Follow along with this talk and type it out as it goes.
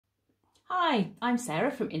Hi, I'm Sarah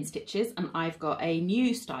from InStitches and I've got a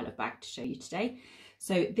new style of bag to show you today.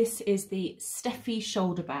 So this is the Stephie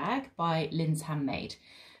Shoulder bag by Lindshandmade.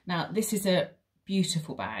 Now this is a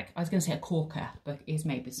beautiful bag. I was going to say a corker, but it is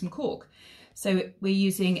made with some cork. So we're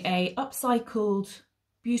using a upcycled,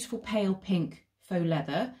 beautiful pale pink faux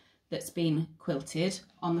leather that's been quilted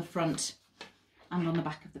on the front and on the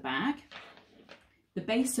back of the bag. The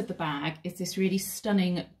base of the bag is this really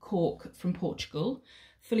stunning cork from Portugal,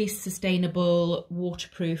 fully sustainable,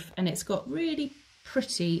 waterproof, and it's got really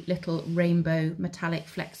pretty little rainbow metallic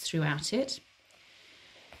flecks throughout it.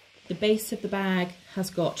 The base of the bag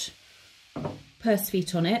has got purse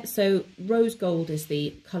feet on it, so rose gold is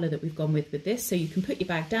the colour that we've gone with this, so you can put your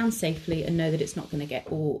bag down safely and know that it's not going to get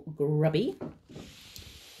all grubby.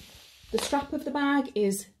 The strap of the bag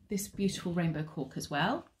is this beautiful rainbow cork as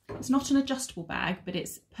well. It's not an adjustable bag, but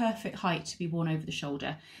it's perfect height to be worn over the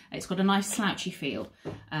shoulder. It's got a nice slouchy feel.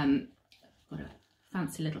 Got a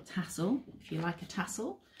fancy little tassel, if you like a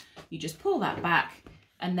tassel. You just pull that back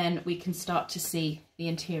and then we can start to see the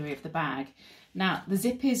interior of the bag. Now the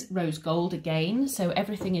zip is rose gold again, so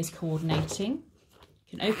everything is coordinating.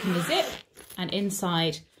 You can open the zip and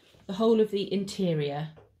inside the whole of the interior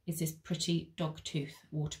is this pretty dogtooth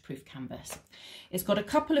waterproof canvas. It's got a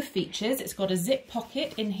couple of features. It's got a zip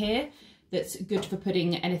pocket in here that's good for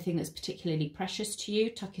putting anything that's particularly precious to you.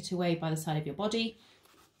 Tuck it away by the side of your body.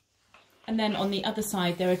 And then on the other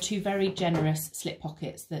side there are two very generous slip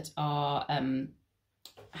pockets that are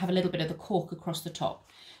have a little bit of the cork across the top,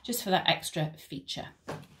 just for that extra feature.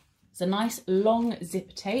 It's a nice long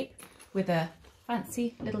zip tape with a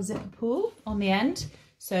fancy little zipper pull on the end,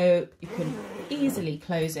 so you can easily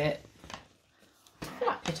close it,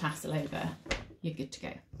 flap your tassel over, you're good to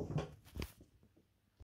go.